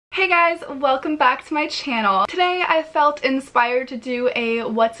guys, welcome back to my channel. Today I felt inspired to do a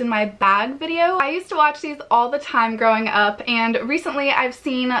what's in my bag video. I used to watch these all the time growing up, and recently I've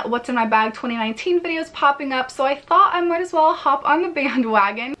seen what's in my bag 2019 videos popping up, so I thought I might as well hop on the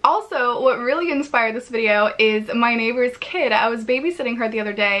bandwagon. Also, what really inspired this video is my neighbor's kid. I was babysitting her the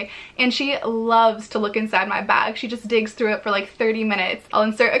other day and she loves to look inside my bag. She just digs through it for like 30 minutes. I'll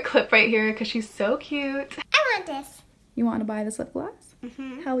insert a clip right here because she's so cute. I want this. You want to buy this lip gloss?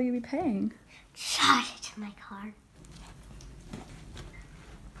 Mm-hmm. How will you be paying? Charge it to my card.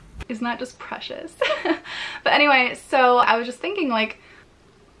 Isn't that just precious? But anyway, so I was just thinking, like,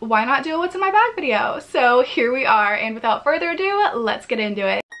 why not do a what's in my bag video? So here we are, and without further ado, let's get into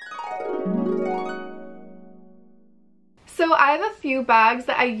it. So I have a few bags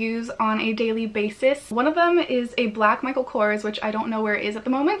that I use on a daily basis. One of them is a black Michael Kors, which I don't know where it is at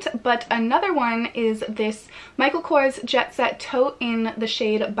the moment, but another one is this Michael Kors Jet Set tote in the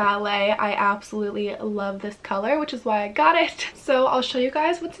shade Ballet. I absolutely love this color, which is why I got it. So I'll show you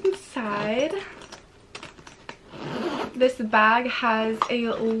guys what's inside. This bag has a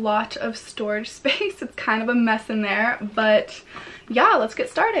lot of storage space. It's kind of a mess in there, but yeah, let's get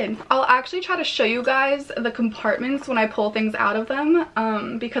started. I'll actually try to show you guys the compartments when I pull things out of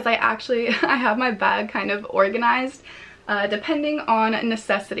them, because I have my bag kind of organized depending on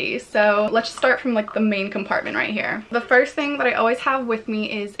necessity. So let's just start from like the main compartment right here. The first thing that I always have with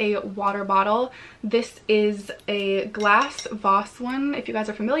me is a water bottle. This is a glass Voss one, if you guys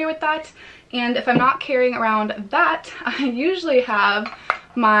are familiar with that. And if I'm not carrying around that, I usually have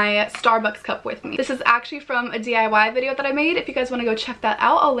my Starbucks cup with me. This is actually from a DIY video that I made. If you guys want to go check that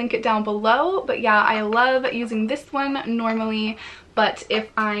out, I'll link it down below. But yeah, I love using this one normally, but if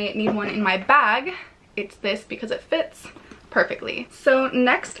I need one in my bag, it's this because it fits perfectly. So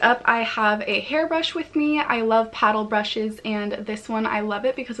next up, I have a hairbrush with me. I love paddle brushes, and this one I love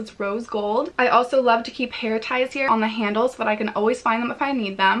it because it's rose gold. I also love to keep hair ties here on the handles so that I can always find them if I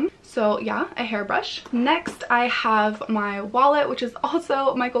need them. So yeah, a hairbrush. Next, I have my wallet, which is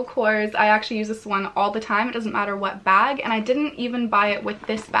also Michael Kors. I actually use this one all the time. It doesn't matter what bag, and I didn't even buy it with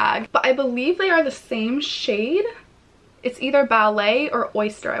this bag, but I believe they are the same shade. It's either Ballet or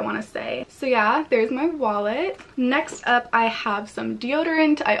Oyster, I want to say. So yeah, there's my wallet. Next up, I have some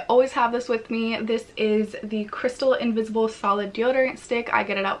deodorant. I always have this with me. This is the Crystal Invisible Solid Deodorant Stick. I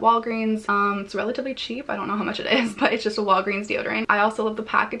get it at Walgreens. It's relatively cheap. I don't know how much it is, but it's just a Walgreens deodorant. I also love the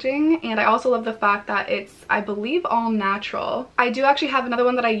packaging, and I also love the fact that it's, I believe, all natural. I do actually have another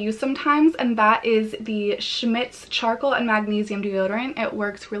one that I use sometimes, and that is the Schmidt's Charcoal and Magnesium Deodorant. It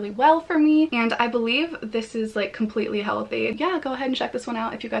works really well for me, and I believe this is like completely healthy. Yeah, go ahead and check this one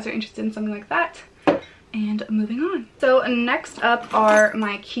out if you guys are interested in something like that. And moving on. So next up are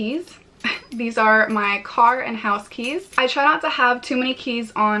my keys. These are my car and house keys. I try not to have too many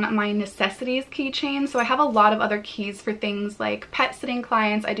keys on my necessities keychain, so I have a lot of other keys for things like pet sitting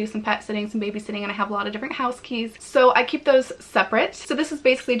clients. I do some pet sitting, some babysitting, and I have a lot of different house keys, so I keep those separate. So this is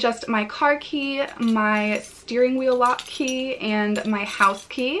basically just my car key, my steering wheel lock key, and my house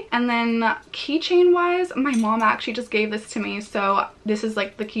key. And then keychain wise, my mom actually just gave this to me, so this is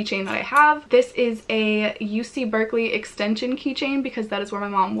like the keychain that I have. This is a UC Berkeley extension keychain because that is where my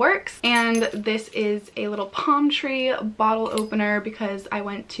mom works. And this is a little palm tree bottle opener because I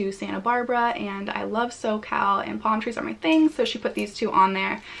went to Santa Barbara and I love SoCal and palm trees are my thing, so she put these two on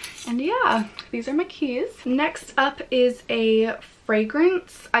there. And yeah, these are my keys. Next up is a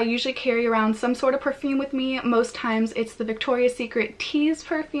fragrance. I usually carry around some sort of perfume with me. Most times it's the Victoria's Secret Tease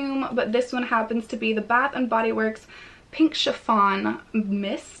perfume, but this one happens to be the Bath & Body Works Pink Chiffon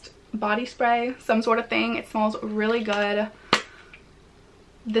Mist body spray, some sort of thing. It smells really good.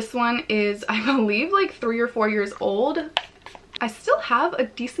 This one is, I believe, like 3 or 4 years old. I still have a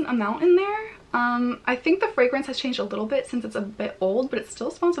decent amount in there. I think the fragrance has changed a little bit since it's a bit old, but it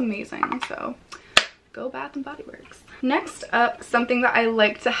still smells amazing, so go Bath & Body Works. Next up, something that I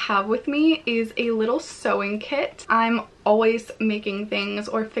like to have with me is a little sewing kit. I'm always making things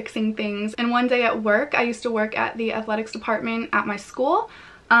or fixing things, and one day at work, I used to work at the athletics department at my school.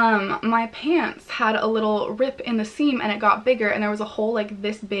 My pants had a little rip in the seam and it got bigger, and there was a hole like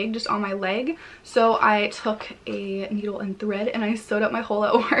this big just on my leg. So I took a needle and thread and I sewed up my hole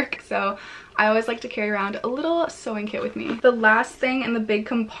at work. So I always like to carry around a little sewing kit with me. The last thing in the big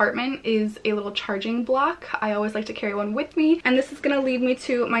compartment is a little charging block. I always like to carry one with me. And this is gonna lead me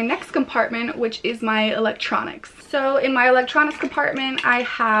to my next compartment, which is my electronics. So in my electronics compartment, I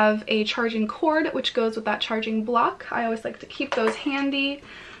have a charging cord, which goes with that charging block. I always like to keep those handy.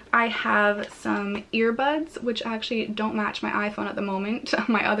 I have some earbuds, which actually don't match my iPhone at the moment.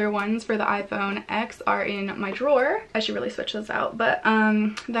 My other ones for the iPhone X are in my drawer. I should really switch those out. But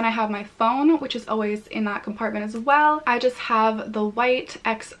then I have my phone, which is always in that compartment as well. I just have the white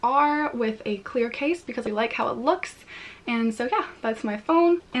XR with a clear case because I like how it looks. And so yeah, that's my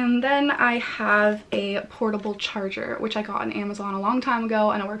phone. And then I have a portable charger, which I got on Amazon a long time ago,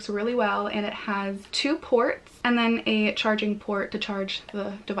 and it works really well. And it has 2 ports and then a charging port to charge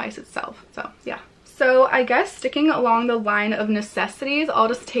the device itself. So yeah. So I guess sticking along the line of necessities, I'll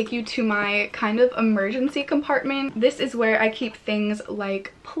just take you to my kind of emergency compartment. This is where I keep things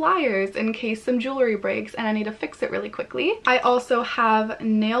like pliers in case some jewelry breaks and I need to fix it really quickly. I also have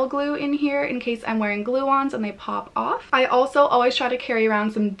nail glue in here in case I'm wearing glue-ons and they pop off. I also always try to carry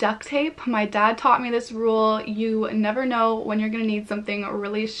around some duct tape. My dad taught me this rule: you never know when you're gonna need something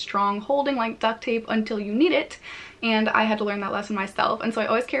really strong holding like duct tape until you need it. And I had to learn that lesson myself, and so I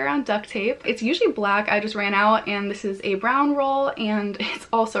always carry around duct tape. It's usually black, I just ran out, and this is a brown roll and it's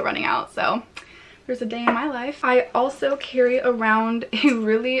also running out, so there's a day in my life. I also carry around a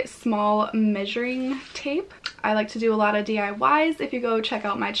really small measuring tape. I like to do a lot of DIYs. If you go check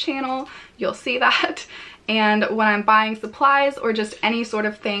out my channel, you'll see that. And when I'm buying supplies or just any sort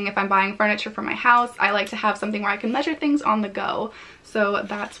of thing, if I'm buying furniture for my house, I like to have something where I can measure things on the go. So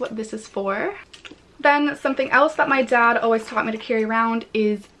that's what this is for. Then something else that my dad always taught me to carry around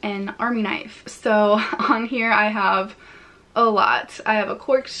is an army knife. So on here I have a lot. I have a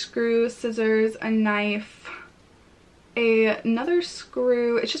corkscrew, scissors, a knife, another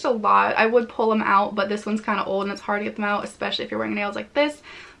screw. It's just a lot. I would pull them out, but this one's kind of old and it's hard to get them out, especially if you're wearing nails like this.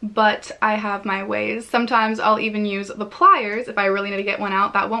 But I have my ways. Sometimes I'll even use the pliers if I really need to get one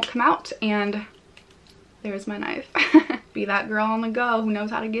out that won't come out, and there's my knife. Be that girl on the go who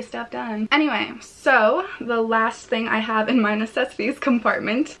knows how to get stuff done. Anyway, so the last thing I have in my necessities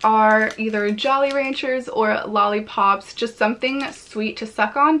compartment are either Jolly Ranchers or lollipops, just something sweet to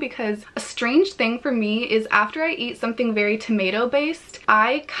suck on, because a strange thing for me is after I eat something very tomato based,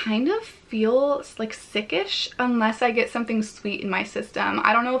 I kind of feel like sickish unless I get something sweet in my system.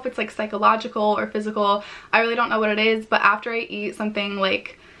 I don't know if it's like psychological or physical. I really don't know what it is, but after I eat something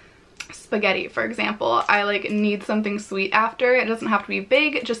like spaghetti, for example, I like need something sweet after. It doesn't have to be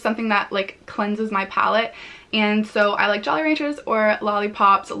big, just something that like cleanses my palate. And so I like Jolly Ranchers or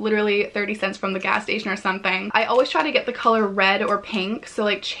lollipops, literally 30 cents from the gas station or something. I always try to get the color red or pink, so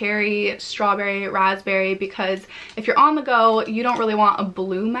like cherry, strawberry, raspberry, because if you're on the go, you don't really want a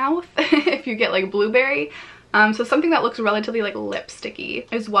blue mouth if you get like blueberry. So something that looks relatively like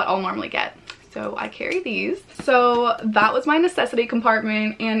lipsticky is what I'll normally get. So I carry these. So that was my necessity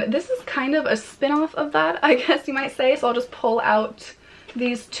compartment, and this is kind of a spin-off of that, I guess you might say. So I'll just pull out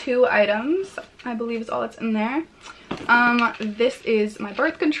these 2 items, I believe is all that's in there. This is my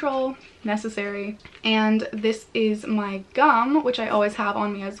birth control, necessary, and this is my gum, which I always have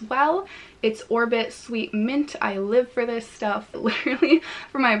on me as well. It's Orbit Sweet Mint. I live for this stuff. Literally,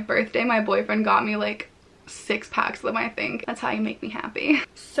 for my birthday, my boyfriend got me like 6 packs of them, I think. That's how you make me happy.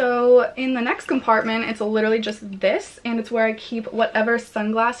 So in the next compartment, it's literally just this, and it's where I keep whatever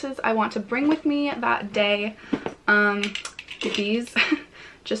sunglasses I want to bring with me that day. These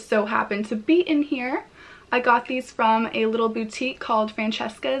just so happen to be in here. I got these from a little boutique called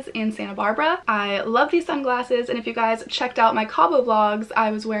Francesca's in Santa Barbara. I love these sunglasses, and if you guys checked out my Cabo vlogs,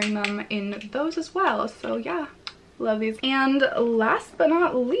 I was wearing them in those as well. So yeah, love these. And last but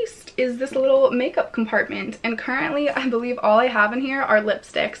not least is this little makeup compartment, and currently I believe all I have in here are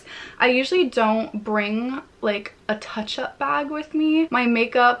lipsticks. I usually don't bring like a touch-up bag with me. My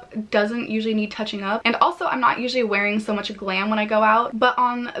makeup doesn't usually need touching up, and also I'm not usually wearing so much glam when I go out, but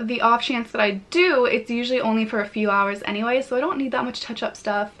on the off chance that I do, it's usually only for a few hours anyway, so I don't need that much touch-up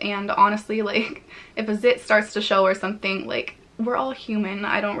stuff. And honestly, like if a zit starts to show or something, like we're all human.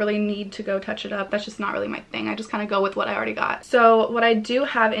 I don't really need to go touch it up. That's just not really my thing. I just kind of go with what I already got. So what I do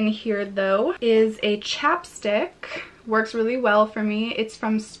have in here though is a chapstick. Works really well for me. It's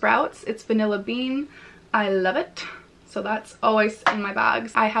from Sprouts. It's vanilla bean. I love it. So that's always in my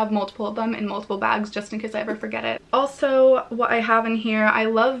bags. I have multiple of them in multiple bags just in case I ever forget it. Also, what I have in here, I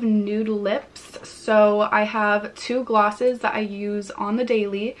love nude lips. So I have 2 glosses that I use on the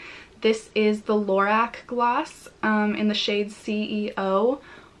daily. This is the Lorac gloss in the shade CEO,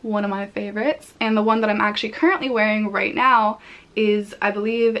 one of my favorites. And the one that I'm actually currently wearing right now is, I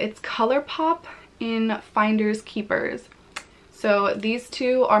believe it's ColourPop in Finders Keepers. So these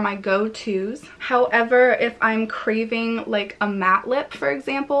 2 are my go-tos. However, if I'm craving like a matte lip, for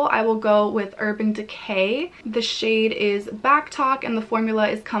example, I will go with Urban Decay. The shade is Back Talk and the formula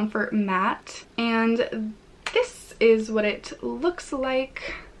is Comfort Matte. And this is what it looks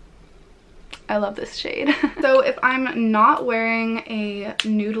like I love this shade. So if I'm not wearing a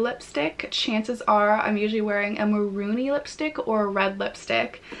nude lipstick, chances are I'm usually wearing a maroony lipstick or a red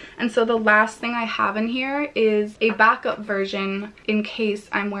lipstick. And so the last thing I have in here is a backup version in case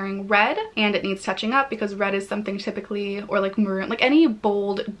I'm wearing red and it needs touching up, because red is something typically, or like maroon, like any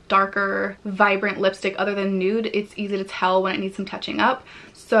bold, darker, vibrant lipstick other than nude, it's easy to tell when it needs some touching up.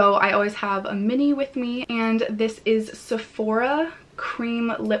 So I always have a mini with me, and this is Sephora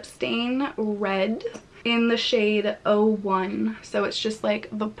Cream Lip Stain Red in the shade 01. So it's just like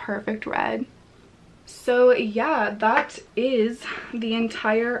the perfect red. So yeah, that is the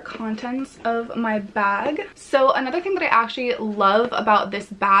entire contents of my bag. So another thing that I actually love about this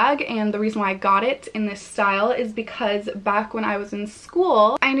bag, and the reason why I got it in this style, is because back when I was in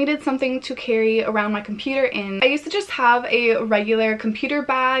school, I needed something to carry around my computer in. I used to just have a regular computer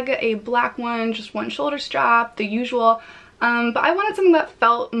bag, a black one, just one shoulder strap, the usual. But I wanted something that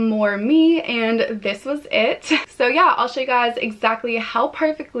felt more me, and this was it. So yeah, I'll show you guys exactly how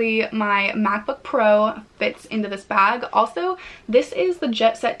perfectly my MacBook Pro fits into this bag. Also, this is the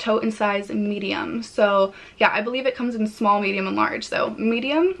Jet Set Tote in size medium. So yeah, I believe it comes in small, medium, and large. So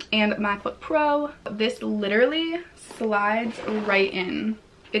medium and MacBook Pro. This literally slides right in.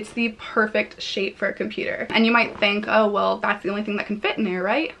 It's the perfect shape for a computer. And you might think, oh, well, that's the only thing that can fit in there,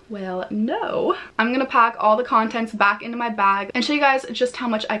 right? Well, no. I'm gonna pack all the contents back into my bag and show you guys just how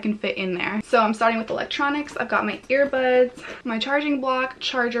much I can fit in there. So I'm starting with electronics. I've got my earbuds, my charging block,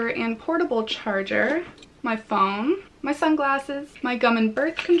 charger, and portable charger, my phone, my sunglasses, my gum and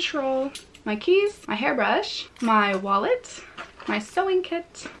birth control, my keys, my hairbrush, my wallet, my sewing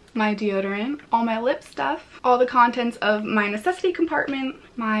kit, my deodorant, all my lip stuff, all the contents of my necessity compartment,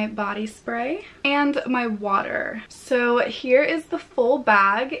 my body spray, and my water. So here is the full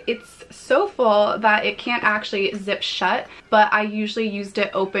bag. It's so full that it can't actually zip shut, but I usually used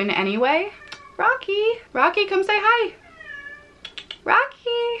it open anyway. Rocky! Rocky, come say hi!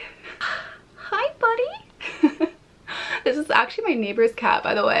 Rocky! Hi, buddy! This is actually my neighbor's cat,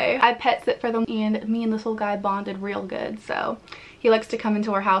 by the way. I pet sit for them, and me and this little guy bonded real good, so he likes to come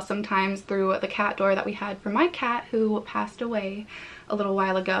into our house sometimes through the cat door that we had for my cat, who passed away a little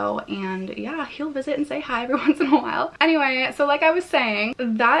while ago, and yeah, he'll visit and say hi every once in a while. Anyway, so like I was saying,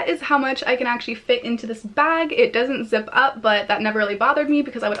 that is how much I can actually fit into this bag. It doesn't zip up, but that never really bothered me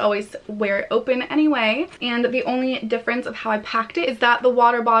because I would always wear it open anyway. And the only difference of how I packed it is that the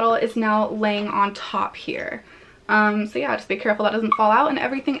water bottle is now laying on top here. So yeah, just be careful that doesn't fall out, and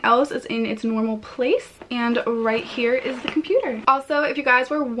everything else is in its normal place. And right here is the computer. Also, if you guys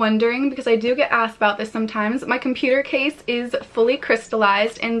were wondering, because I do get asked about this sometimes, my computer case is fully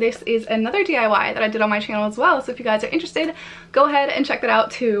crystallized, and this is another DIY that I did on my channel as well. So if you guys are interested, go ahead and check that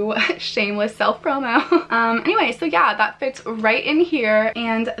out too. Shameless self-promo. Anyway, so yeah, that fits right in here,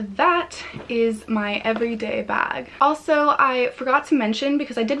 and that is my everyday bag. Also, I forgot to mention,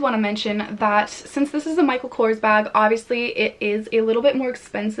 because I did want to mention that since this is a Michael Kors bag, obviously it is a little bit more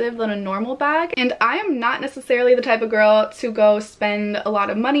expensive than a normal bag, and I am not necessarily the type of girl to go spend a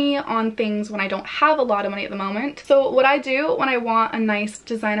lot of money on things when I don't have a lot of money at the moment. So what I do when I want a nice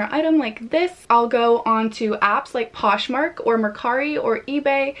designer item like this, I'll go onto apps like Poshmark or Mercari or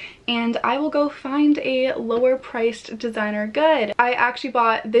eBay, and I will go find a lower priced designer good. I actually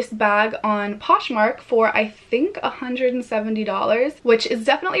bought this bag on Poshmark for I think $170, which is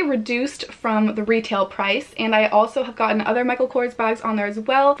definitely reduced from the retail price, and I also have gotten other Michael Kors bags on there as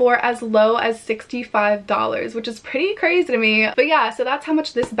well for as low as $65, which is pretty crazy to me. But yeah, so that's how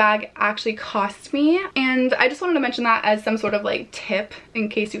much this bag actually cost me, and I just wanted to mention that as some sort of like tip in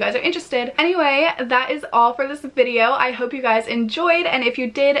case you guys are interested. Anyway, that is all for this video. I hope you guys enjoyed, and if you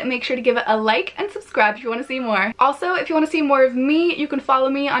did, make sure to give it a like and subscribe if you want to see more. Also, if you want to see more of me, you can follow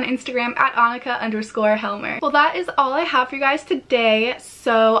me on Instagram at Annika_Helmer. Well, that is all I have for you guys today,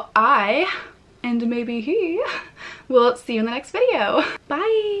 so I, and maybe he, will see you in the next video.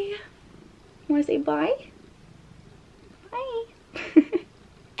 Bye! Want to say bye? Bye!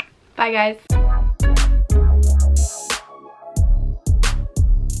 Bye, guys.